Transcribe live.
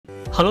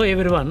Hello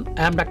everyone,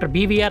 I am Dr.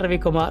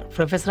 VNRVJIET,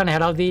 Professor and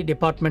Head of the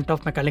Department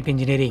of Mechanical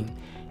Engineering.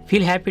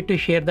 Feel happy to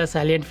share the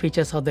salient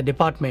features of the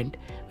department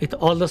with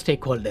all the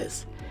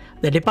stakeholders.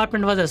 The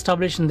department was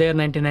established in the year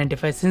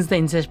 1995 since the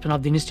inception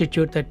of the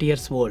institute 30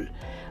 years old.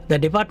 The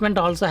department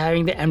also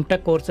having the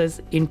MTech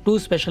courses in two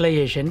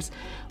specializations.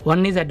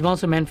 One is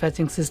Advanced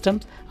Manufacturing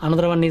Systems,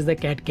 another one is the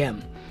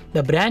CAD/CAM.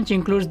 The branch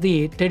includes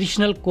the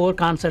traditional core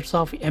concepts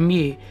of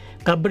ME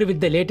coupled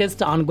with the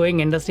latest ongoing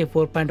Industry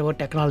 4.0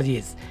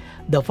 technologies.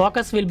 The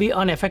focus will be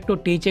on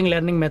effective teaching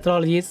learning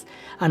methodologies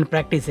and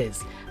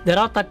practices. There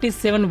are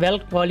 37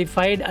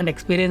 well-qualified and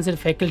experienced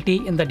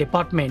faculty in the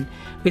department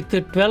with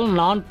 12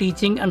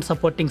 non-teaching and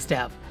supporting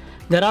staff.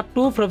 There are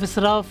 2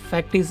 professors of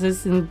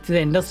faculties in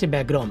the industry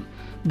background.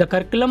 The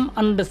curriculum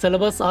and the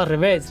syllabus are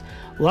revised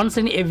once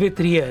in every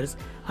 3 years,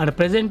 and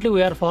presently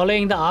we are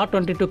following the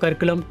R22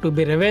 curriculum to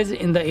be revised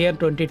in the year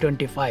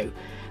 2025.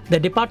 The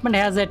department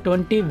has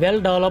 20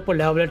 well-developed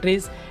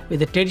laboratories with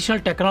the traditional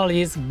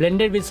technologies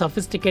blended with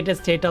sophisticated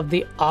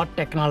state-of-the-art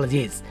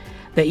technologies.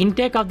 The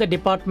intake of the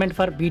department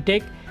for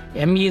BTech,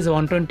 ME is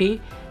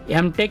 120,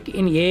 MTech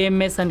in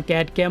AMS and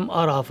CAD/CAM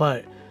are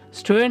offered.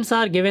 Students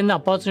are given the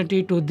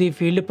opportunity to the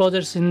field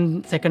projects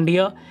in second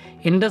year,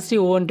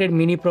 industry-oriented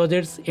mini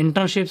projects,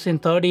 internships in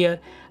third year,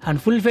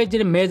 and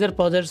full-fledged major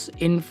projects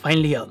in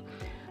final year.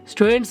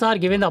 Students are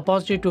given the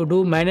opportunity to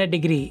do minor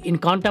degree in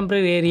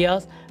contemporary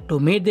areas to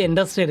meet the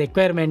industry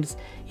requirements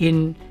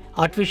in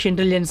artificial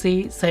intelligence,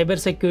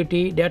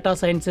 cybersecurity, data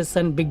sciences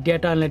and big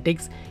data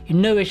analytics,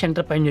 innovation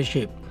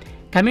entrepreneurship.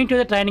 Coming to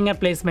the training and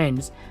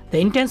placements, the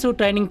intensive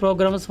training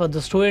programs for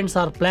the students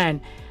are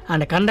planned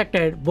and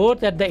conducted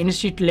both at the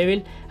institute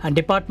level and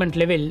department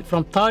level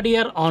from third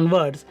year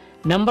onwards.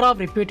 Number of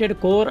reputed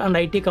core and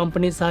IT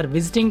companies are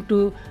visiting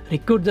to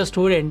recruit the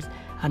students,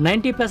 and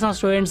 90% of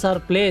students are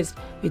placed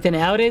with an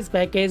average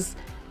package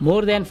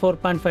more than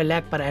 4.5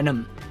 lakh per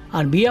annum.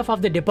 On behalf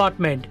of the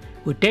department,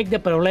 we take the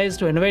privilege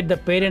to invite the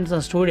parents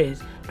and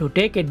students to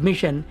take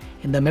admission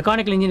in the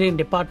Mechanical Engineering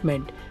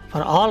department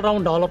for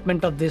all-round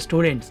development of the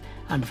students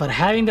and for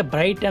having the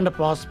bright and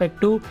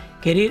prospective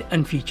career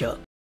and future.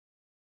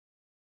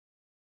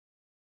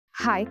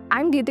 Hi,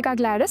 I'm Deepika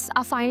Gladys,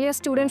 a final year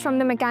student from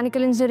the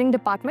Mechanical Engineering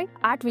department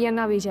at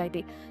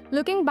VNRVJIET.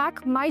 Looking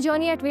back, my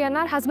journey at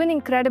VNR has been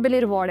incredibly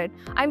rewarded.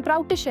 I'm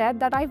proud to share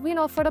that I've been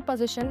offered a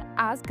position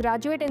as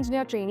graduate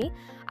engineer trainee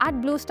at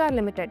Blue Star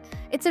Limited.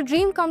 It's a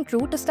dream come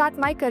true to start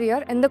my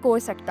career in the core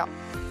sector.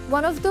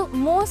 One of the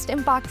most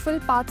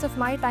impactful parts of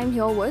my time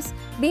here was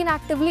being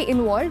actively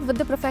involved with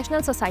the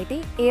professional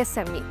society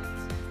ASME.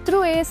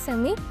 Through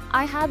ASME,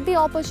 I had the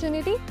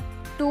opportunity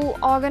to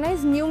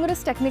organize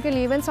numerous technical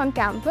events on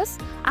campus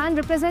and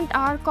represent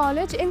our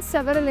college in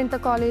several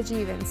inter-college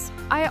events.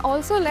 I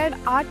also led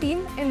our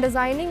team in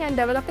designing and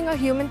developing a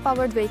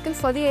human-powered vehicle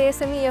for the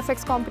ASME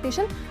EFX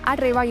competition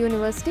at Reva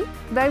University,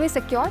 where we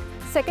secured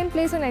second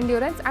place in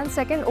endurance and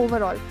second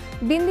overall.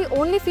 Being the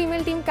only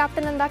female team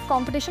captain in that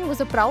competition was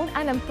a proud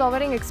and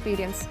empowering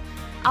experience.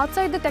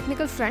 Outside the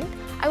technical front,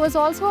 I was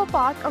also a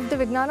part of the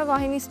Vijnana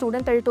Vahini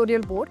Student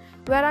Editorial Board,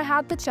 where I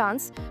had the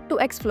chance to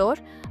explore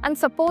and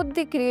support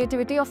the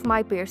creativity of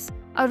my peers,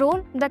 a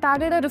role that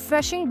added a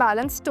refreshing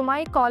balance to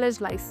my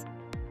college life.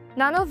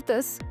 None of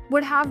this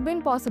would have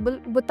been possible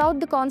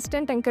without the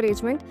constant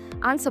encouragement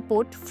and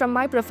support from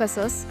my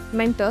professors,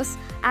 mentors,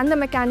 and the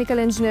Mechanical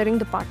Engineering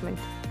department.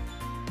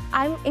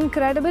 I'm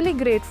incredibly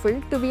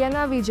grateful to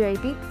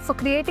VNRVJIET for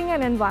creating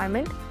an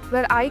environment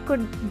where I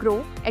could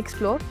grow,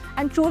 explore,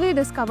 and truly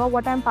discover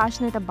what I'm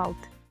passionate about.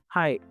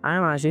 Hi, I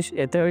am Ashish,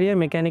 a third-year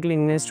mechanical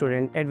engineering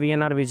student at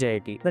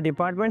VNRVJIET. The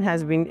department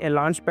has been a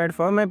launchpad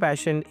for my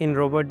passion in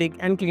robotic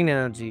and clean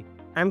energy.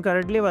 I am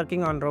currently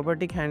working on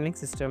robotic handling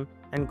system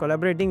and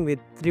collaborating with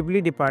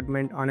EEE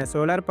department on a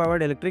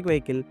solar-powered electric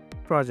vehicle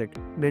project,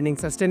 blending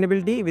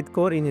sustainability with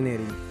core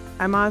engineering.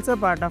 I am also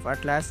part of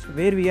Atlas,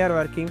 where we are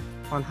working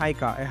on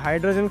HYCA, a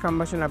hydrogen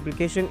combustion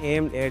application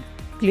aimed at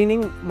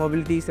cleaning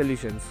mobility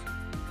solutions.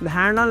 The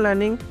hand-on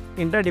learning,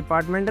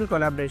 interdepartmental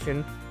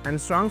collaboration, and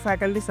strong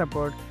faculty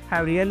support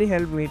have really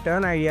helped me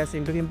turn ideas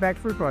into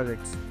impactful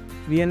projects.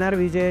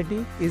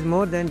 VNRVJIET is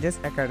more than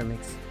just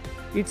academics.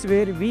 It's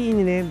where we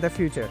engineer the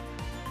future.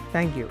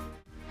 Thank you.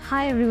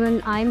 Hi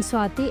everyone, I am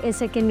Swati, a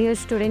second-year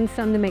student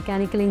from the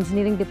Mechanical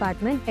Engineering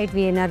department at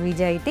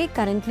VNRVJIET.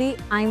 Currently,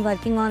 I am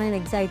working on an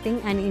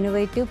exciting and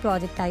innovative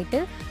project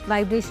titled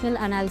Vibrational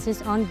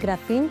Analysis on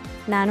Graphene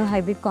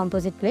Nano-Hybrid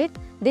Composite Plate.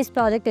 This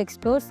project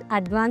explores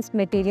advanced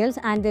materials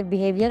and their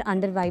behavior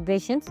under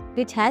vibrations,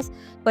 which has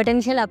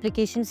potential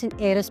applications in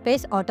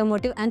aerospace,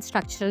 automotive, and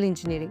structural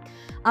engineering.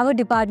 Our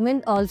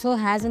department also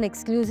has an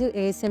exclusive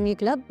ASME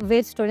club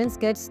where students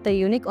get the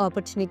unique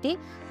opportunity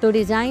to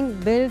design,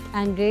 build,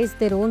 and race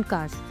their own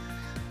cars.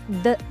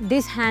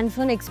 This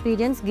hands-on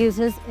experience gives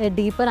us a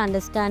deeper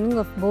understanding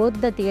of both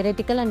the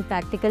theoretical and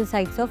practical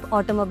sides of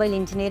automobile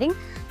engineering,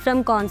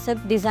 from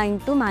concept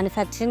design to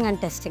manufacturing and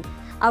testing.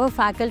 Our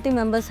faculty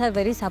members are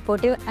very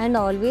supportive and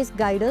always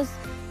guide us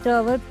through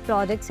our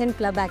projects and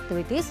club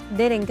activities.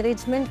 Their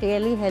encouragement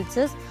really helps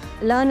us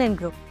learn and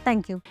grow.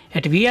 Thank you.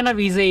 At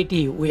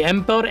VNRVJIET, we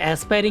empower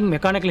aspiring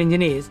mechanical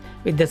engineers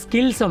with the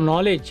skills and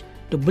knowledge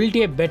to build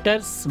a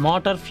better,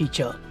 smarter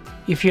future.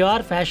 If you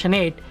are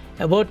passionate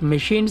about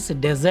machines,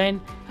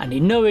 design and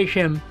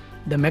innovation,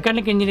 the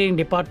Mechanical Engineering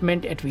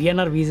Department at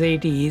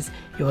VNRVJIET is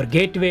your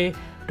gateway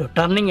to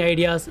turning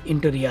ideas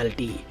into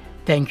reality.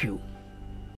 Thank you.